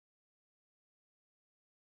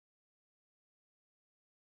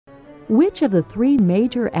Which of the three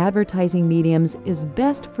major advertising mediums is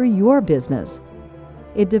best for your business?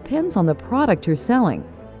 It depends on the product you're selling.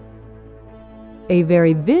 A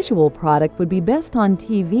very visual product would be best on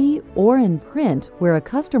TV or in print where a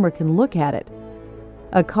customer can look at it.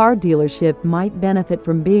 A car dealership might benefit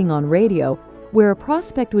from being on radio, where a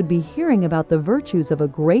prospect would be hearing about the virtues of a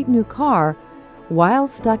great new car while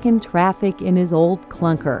stuck in traffic in his old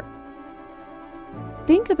clunker.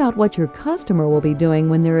 Think about what your customer will be doing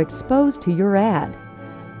when they're exposed to your ad.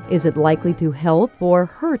 Is it likely to help or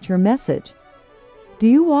hurt your message? Do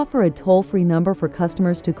you offer a toll-free number for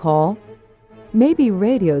customers to call? Maybe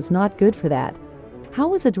radio's not good for that.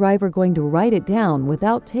 How is a driver going to write it down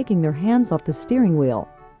without taking their hands off the steering wheel?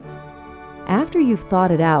 After you've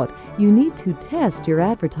thought it out, you need to test your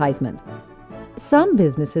advertisement. Some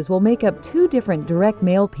businesses will make up 2 different direct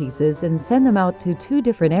mail pieces and send them out to 2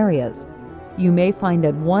 different areas. You may find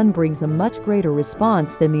that one brings a much greater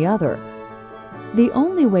response than the other. The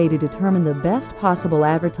only way to determine the best possible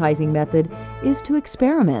advertising method is to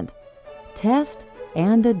experiment, test,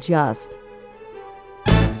 and adjust.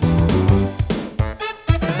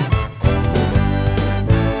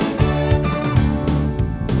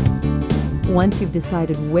 Once you've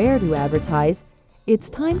decided where to advertise, it's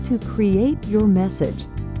time to create your message.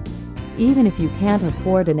 Even if you can't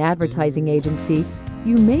afford an advertising agency,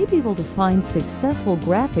 you may be able to find successful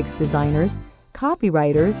graphics designers,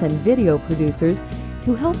 copywriters, and video producers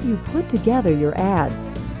to help you put together your ads.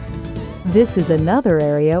 This is another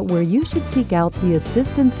area where you should seek out the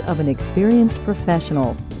assistance of an experienced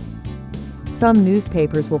professional. Some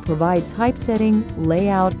newspapers will provide typesetting,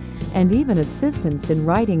 layout, and even assistance in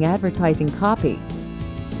writing advertising copy.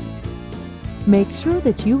 Make sure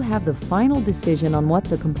that you have the final decision on what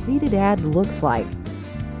the completed ad looks like.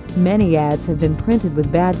 Many ads have been printed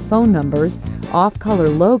with bad phone numbers, off-color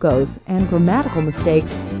logos, and grammatical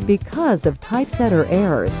mistakes because of typesetter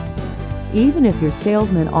errors. Even if your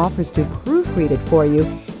salesman offers to proofread it for you,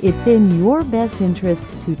 it's in your best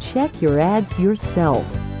interest to check your ads yourself.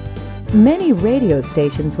 Many radio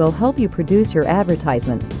stations will help you produce your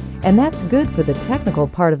advertisements, and that's good for the technical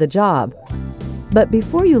part of the job. But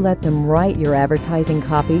before you let them write your advertising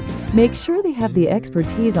copy, make sure they have the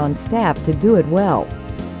expertise on staff to do it well.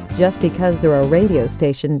 Just because they're a radio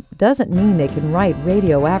station doesn't mean they can write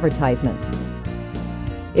radio advertisements.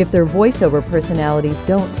 If their voiceover personalities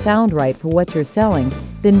don't sound right for what you're selling,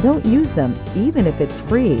 then don't use them, even if it's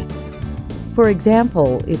free. For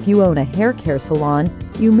example, if you own a hair care salon,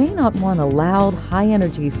 you may not want a loud,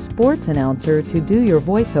 high-energy sports announcer to do your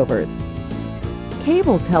voiceovers.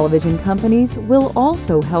 Cable television companies will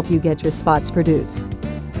also help you get your spots produced.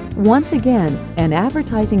 Once again, an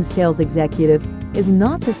advertising sales executive is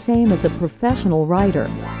not the same as a professional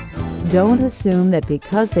writer. Don't assume that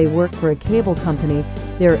because they work for a cable company,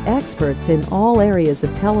 they're experts in all areas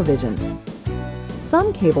of television.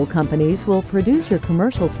 Some cable companies will produce your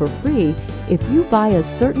commercials for free if you buy a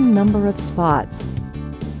certain number of spots.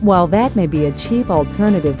 While that may be a cheap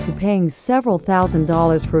alternative to paying several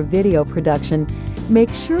 $1,000s for video production,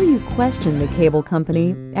 make sure you question the cable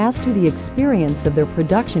company as to the experience of their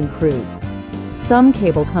production crews. Some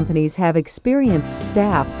cable companies have experienced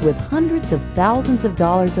staffs with hundreds of thousands of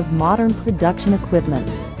dollars of modern production equipment.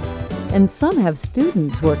 And some have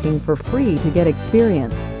students working for free to get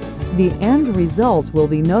experience. The end result will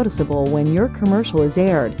be noticeable when your commercial is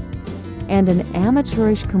aired. And an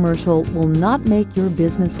amateurish commercial will not make your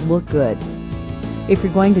business look good. If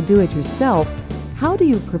you're going to do it yourself, how do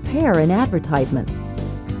you prepare an advertisement?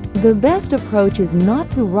 The best approach is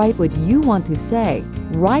not to write what you want to say.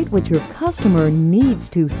 Write what your customer needs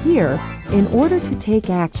to hear in order to take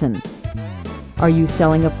action. Are you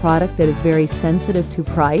selling a product that is very sensitive to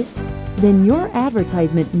price? Then your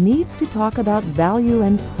advertisement needs to talk about value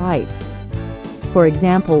and price. For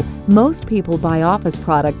example, most people buy office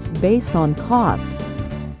products based on cost.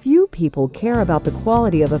 Few people care about the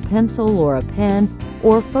quality of a pencil or a pen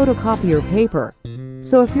or photocopier paper.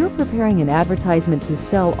 So if you're preparing an advertisement to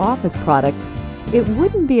sell office products, it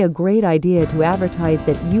wouldn't be a great idea to advertise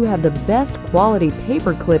that you have the best quality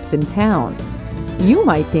paper clips in town. You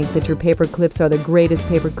might think that your paper clips are the greatest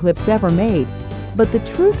paper clips ever made, but the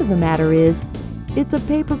truth of the matter is, it's a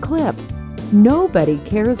paper clip. Nobody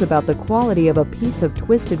cares about the quality of a piece of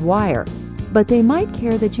twisted wire, but they might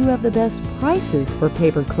care that you have the best prices for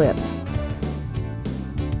paper clips.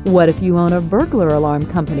 What if you own a burglar alarm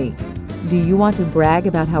company? Do you want to brag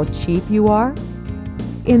about how cheap you are?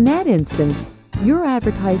 In that instance, your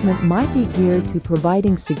advertisement might be geared to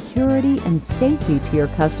providing security and safety to your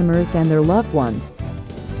customers and their loved ones.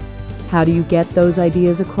 How do you get those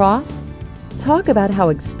ideas across? Talk about how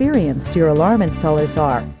experienced your alarm installers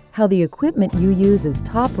are, how the equipment you use is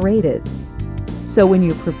top-rated. So when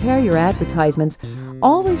you prepare your advertisements,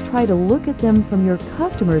 always try to look at them from your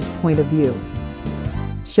customer's point of view.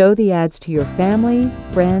 Show the ads to your family,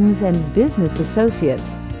 friends, and business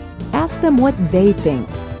associates. Ask them what they think.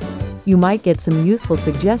 You might get some useful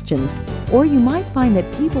suggestions, or you might find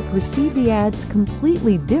that people perceive the ads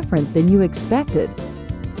completely different than you expected.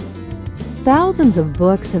 Thousands of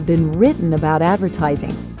books have been written about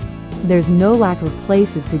advertising. There's no lack of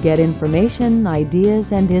places to get information,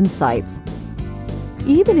 ideas, and insights.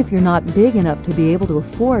 Even if you're not big enough to be able to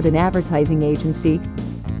afford an advertising agency,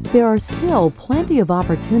 there are still plenty of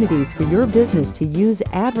opportunities for your business to use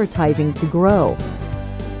advertising to grow.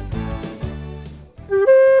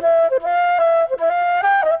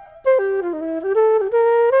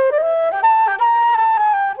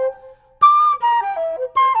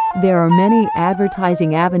 There are many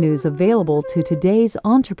advertising avenues available to today's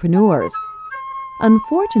entrepreneurs.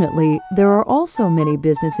 Unfortunately, there are also many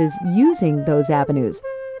businesses using those avenues,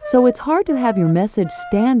 so it's hard to have your message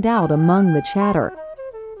stand out among the chatter.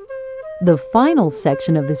 The final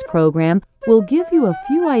section of this program will give you a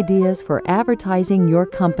few ideas for advertising your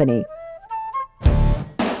company.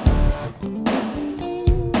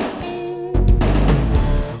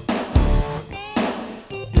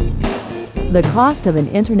 The cost of an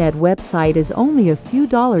internet website is only a few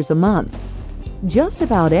dollars a month. Just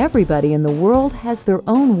about everybody in the world has their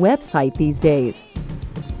own website these days.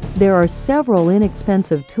 There are several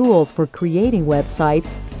inexpensive tools for creating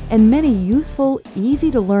websites and many useful,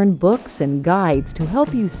 easy-to-learn books and guides to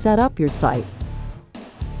help you set up your site.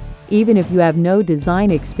 Even if you have no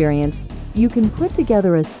design experience, you can put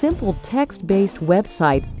together a simple text-based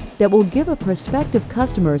website that will give a prospective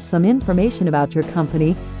customer some information about your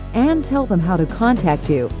company and tell them how to contact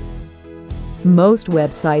you. Most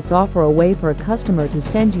websites offer a way for a customer to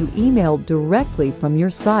send you email directly from your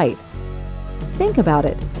site. Think about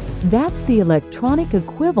it. That's the electronic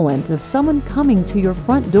equivalent of someone coming to your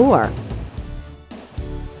front door.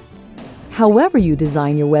 However you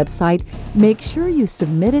design your website, make sure you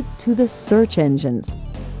submit it to the search engines.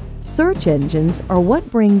 Search engines are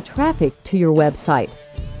what bring traffic to your website.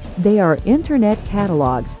 They are internet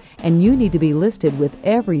catalogs, and you need to be listed with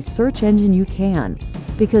every search engine you can,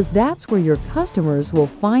 because that's where your customers will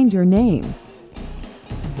find your name.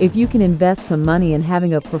 If you can invest some money in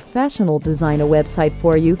having a professional design a website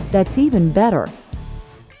for you, that's even better.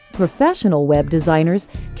 Professional web designers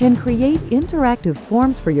can create interactive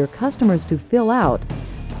forms for your customers to fill out,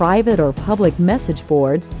 private or public message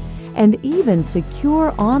boards, and even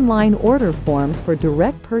secure online order forms for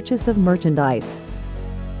direct purchase of merchandise.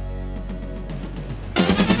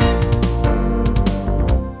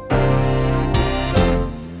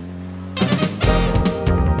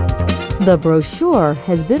 The brochure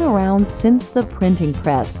has been around since the printing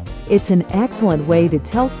press. It's an excellent way to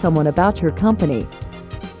tell someone about your company.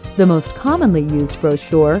 The most commonly used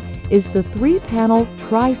brochure is the 3-panel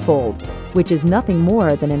trifold, which is nothing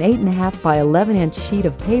more than an 8.5 by 11-inch sheet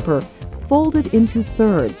of paper folded into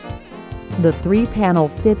thirds. The 3-panel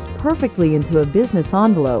fits perfectly into a business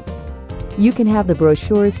envelope. You can have the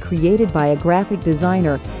brochures created by a graphic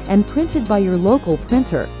designer and printed by your local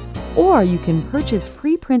printer. Or you can purchase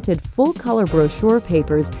pre-printed full-color brochure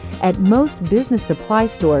papers at most business supply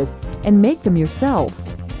stores and make them yourself.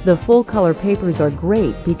 The full-color papers are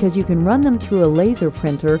great because you can run them through a laser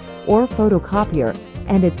printer or photocopier,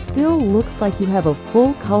 and it still looks like you have a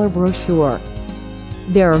full-color brochure.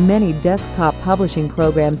 There are many desktop publishing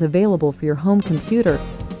programs available for your home computer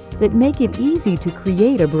that make it easy to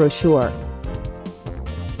create a brochure.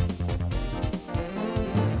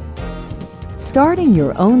 Starting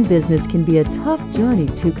your own business can be a tough journey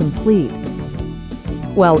to complete.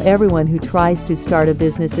 While everyone who tries to start a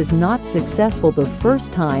business is not successful the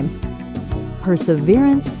first time,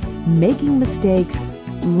 perseverance, making mistakes,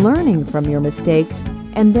 learning from your mistakes,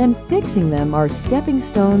 and then fixing them are stepping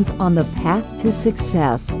stones on the path to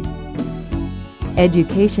success.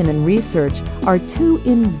 Education and research are two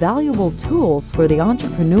invaluable tools for the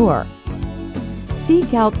entrepreneur.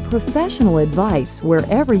 Seek out professional advice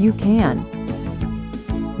wherever you can.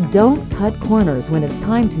 Don't cut corners when it's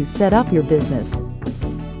time to set up your business.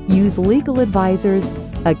 Use legal advisors,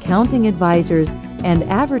 accounting advisors, and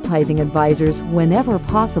advertising advisors whenever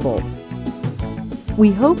possible.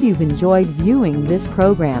 We hope you've enjoyed viewing this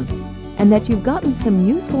program and that you've gotten some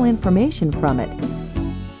useful information from it.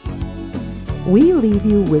 We leave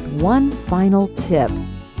you with one final tip.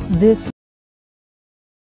 If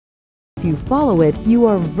you follow it, you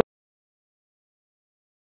are very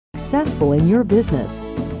successful in your business.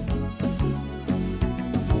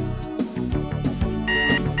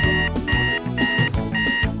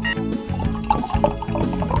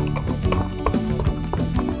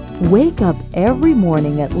 Wake up every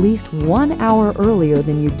morning at least 1 hour earlier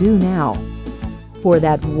than you do now. For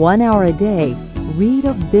that 1 hour a day, read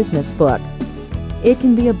a business book. It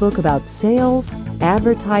can be a book about sales,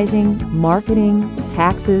 advertising, marketing,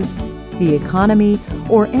 taxes, the economy,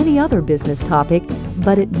 or any other business topic,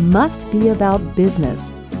 but it must be about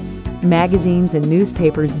business. Magazines and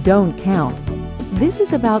newspapers don't count. This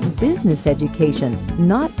is about business education,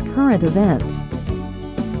 not current events.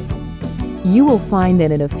 You will find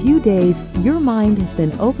that in a few days, your mind has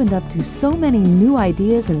been opened up to so many new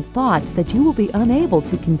ideas and thoughts that you will be unable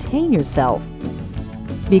to contain yourself.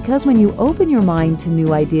 Because when you open your mind to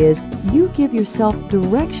new ideas, you give yourself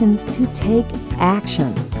directions to take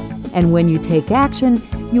action. And when you take action,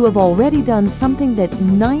 you have already done something that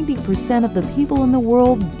 90% of the people in the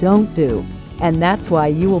world don't do. And that's why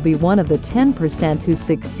you will be one of the 10% who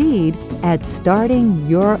succeed at starting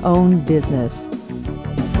your own business.